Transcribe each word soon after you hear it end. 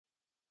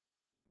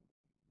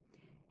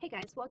Hey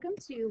guys, welcome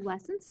to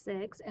lesson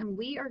 6, and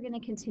we are going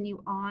to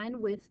continue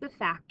on with the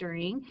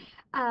factoring.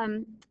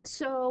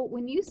 So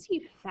when you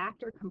see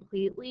factor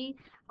completely,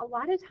 a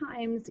lot of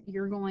times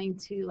you're going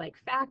to like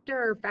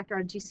factor or factor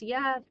out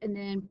GCF and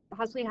then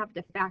possibly have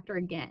to factor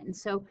again.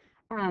 So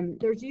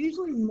there's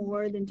usually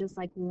more than just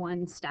like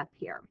one step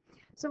here.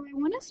 So I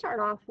want to start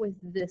off with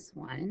this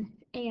one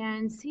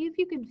and see if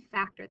you can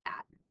factor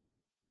that.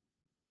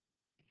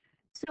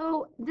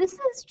 So this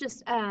is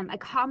just a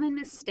common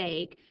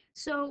mistake.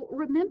 So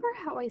remember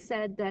how I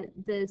said that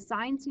the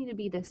signs need to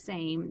be the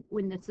same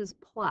when this is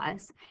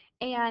plus.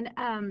 And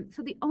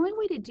so the only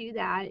way to do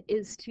that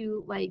is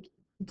to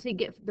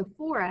get the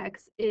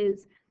 4x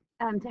is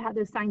to have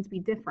those signs be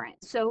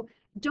different. So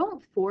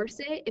don't force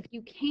it. If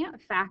you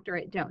can't factor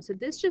it, don't. So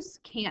this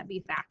just can't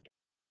be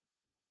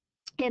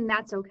factored. And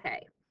that's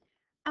okay.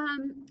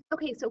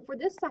 Okay, so for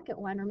this second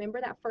one,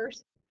 remember that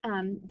first,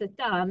 the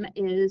thumb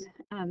is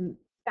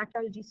factor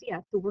out of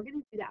GCF. So we're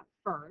going to do that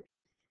first.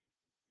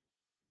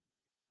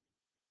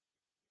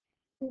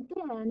 And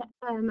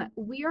then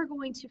we are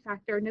going to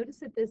factor, notice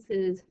that this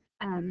is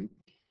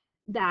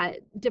that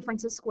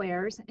difference of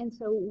squares. And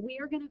so we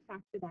are going to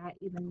factor that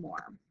even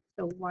more.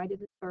 So y to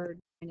the third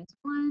minus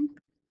 1,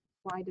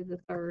 y to the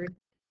third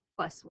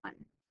plus 1.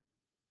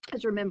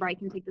 Because remember, I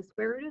can take the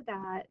square root of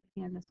that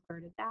and the square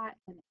root of that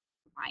and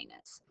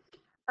minus.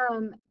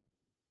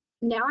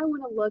 Now I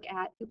want to look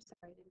at, oops,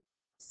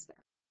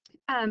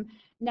 sorry,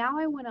 now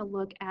I want to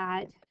look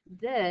at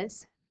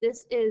this.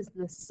 This is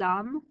the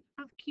sum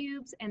of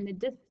cubes and the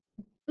difference,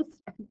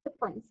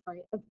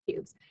 of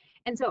cubes.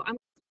 And so I'm going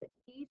to put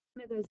each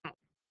one of those up.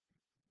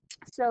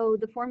 So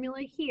the formula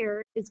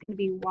here is going to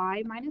be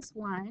y minus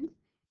 1,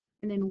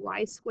 and then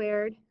y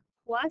squared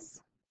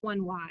plus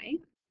 1y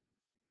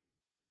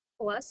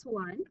plus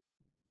 1.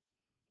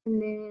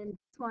 And then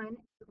this one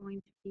is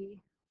going to be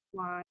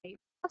y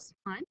plus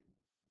 1,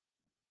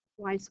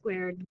 y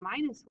squared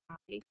minus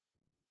y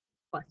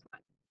plus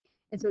 1.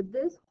 And so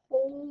this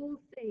whole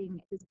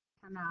thing is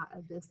come out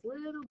of this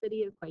little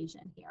bitty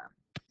equation here,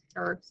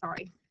 or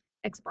sorry,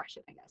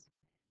 expression, I guess.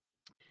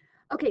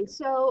 Okay,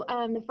 so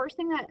the first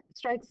thing that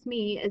strikes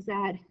me is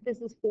that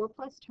this is 4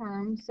 plus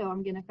terms, so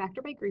I'm going to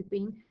factor by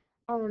grouping.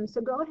 So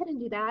go ahead and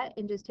do that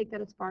and just take that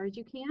as far as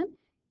you can.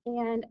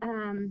 And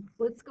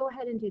let's go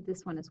ahead and do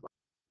this one as well.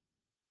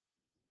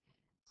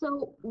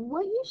 So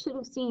what you should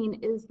have seen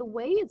is the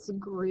way it's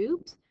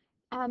grouped,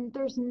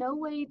 there's no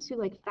way to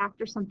like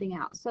factor something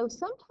out. So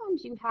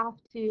sometimes you have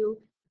to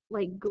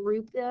like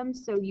group them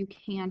so you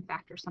can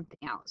factor something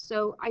out.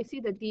 So I see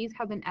that these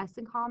have an S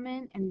in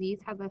common and these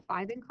have a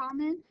 5 in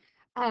common.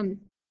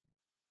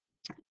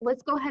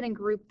 Let's go ahead and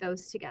group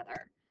those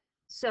together.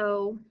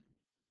 So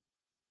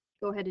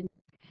go ahead and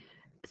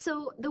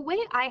so the way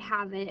I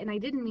have it, and I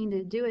didn't mean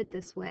to do it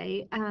this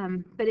way,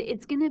 but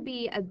it's going to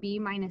be a b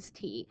minus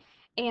t.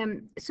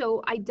 And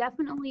so I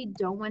definitely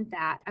don't want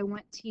that. I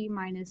want t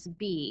minus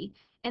b.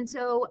 And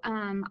so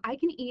I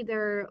can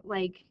either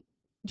like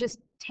just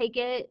take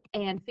it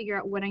and figure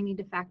out what I need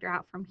to factor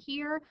out from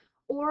here,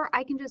 or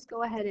I can just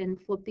go ahead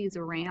and flip these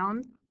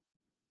around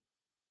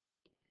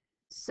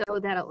so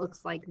that it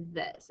looks like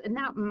this. And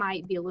that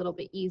might be a little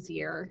bit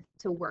easier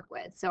to work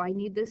with. So I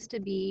need this to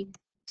be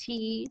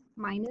t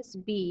minus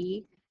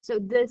b. So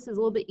this is a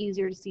little bit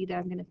easier to see that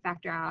I'm going to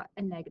factor out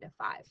a negative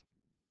 5.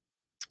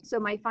 So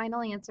my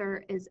final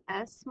answer is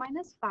s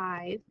minus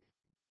 5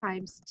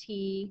 times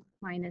t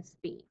minus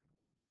b.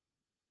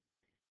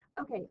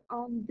 Okay,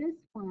 on this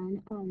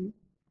one,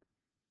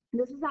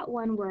 this is that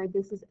one where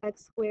this is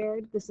x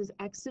squared, this is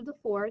x to the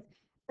 4th,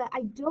 but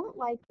I don't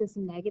like this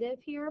negative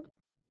here.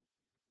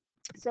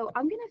 So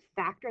I'm going to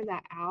factor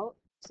that out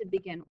to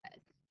begin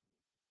with.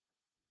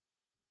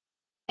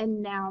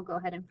 And now go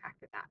ahead and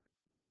factor that.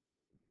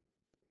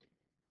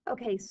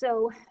 Okay,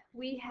 so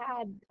we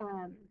had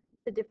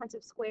the difference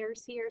of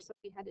squares here, so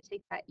we had to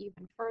take that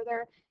even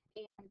further,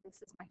 and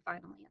this is my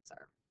final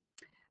answer.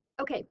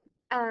 Okay,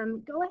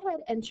 go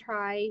ahead and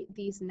try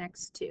these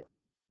next two.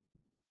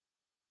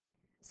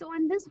 So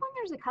on this one,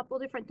 there's a couple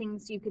different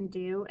things you can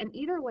do, and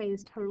either way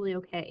is totally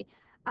okay.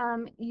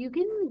 You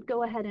can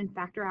go ahead and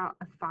factor out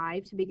a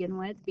 5 to begin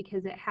with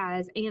because it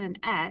has an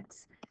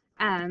x,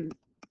 and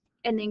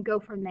then go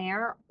from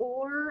there,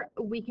 or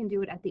we can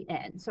do it at the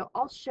end. So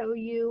I'll show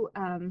you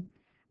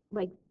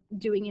like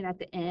doing it at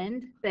the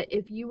end, but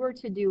if you were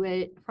to do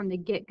it from the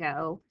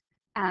get-go,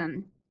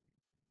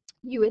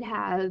 you would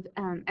have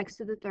x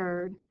to the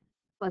 3rd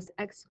plus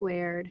x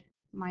squared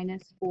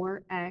minus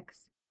 4x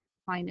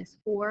minus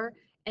 4,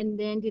 and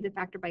then do the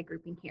factor by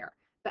grouping here.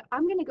 But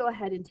I'm going to go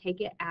ahead and take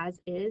it as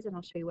is, and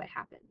I'll show you what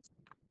happens.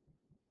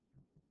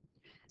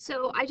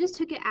 So I just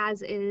took it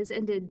as is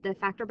and did the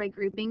factor by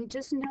grouping.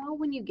 Just know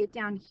when you get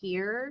down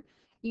here,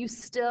 you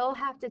still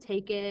have to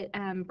take it,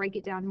 break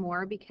it down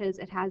more because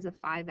it has a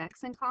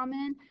 5x in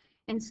common.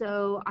 And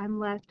so I'm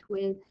left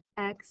with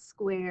x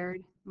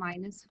squared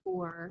minus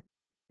 4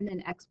 and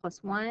then x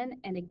plus 1.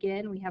 And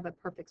again, we have a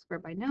perfect square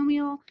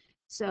binomial.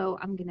 So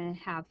I'm going to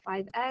have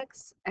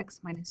 5x,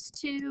 x minus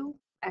 2,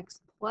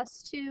 x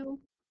plus 2,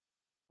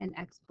 and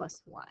x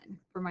plus 1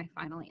 for my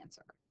final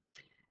answer.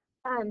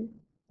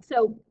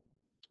 So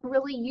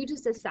really you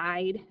just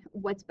decide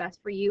what's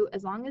best for you,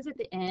 as long as at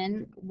the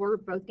end we're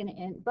both going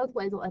to end, both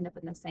ways will end up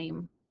in the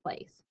same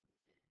place.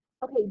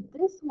 Okay,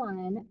 this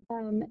one,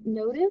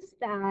 notice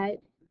that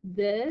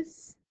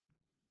this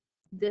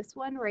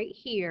one right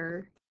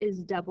here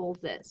is double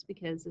this,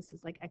 because this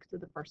is like x to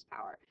the first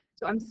power.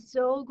 So I'm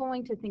still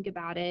going to think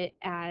about it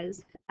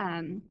as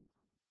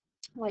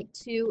like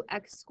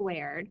 2x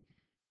squared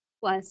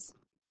plus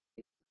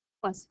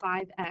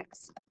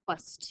 5x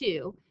plus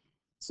 2.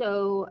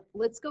 So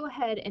let's go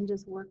ahead and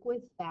just work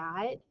with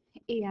that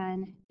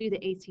and do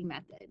the AC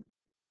method.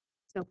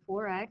 So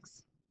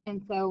 4x,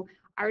 and so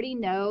I already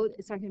know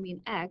it's not going to be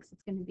an x,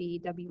 it's going to be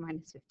w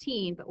minus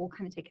 15, but we'll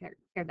kind of take care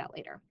of that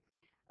later.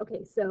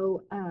 Okay,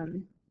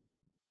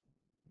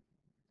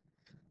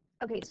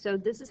 so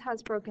this is how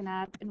it's broken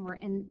up,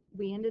 and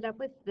we ended up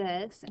with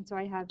this, and so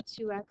I have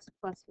 2x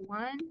plus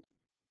 1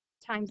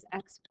 times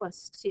x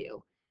plus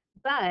 2.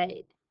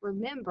 But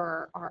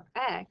remember, our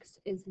x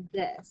is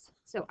this,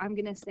 so I'm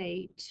going to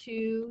say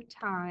 2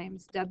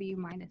 times w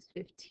minus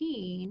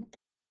 15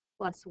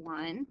 plus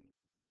 1,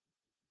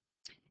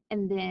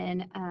 and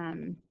then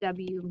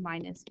w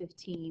minus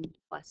 15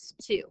 plus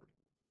 2.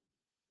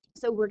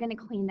 So we're going to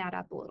clean that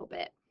up a little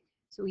bit.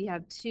 So we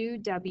have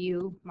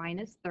 2w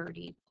minus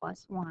 30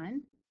 plus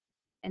 1,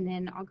 and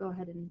then I'll go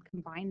ahead and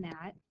combine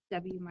that,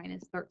 w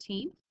minus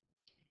 13.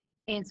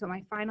 And so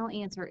my final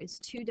answer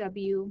is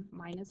 2w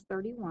minus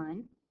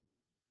 31,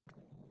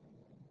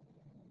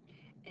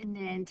 and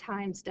then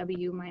times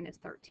w minus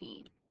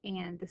 13.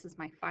 And this is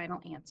my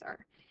final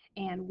answer.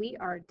 And we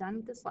are done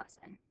with this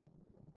lesson.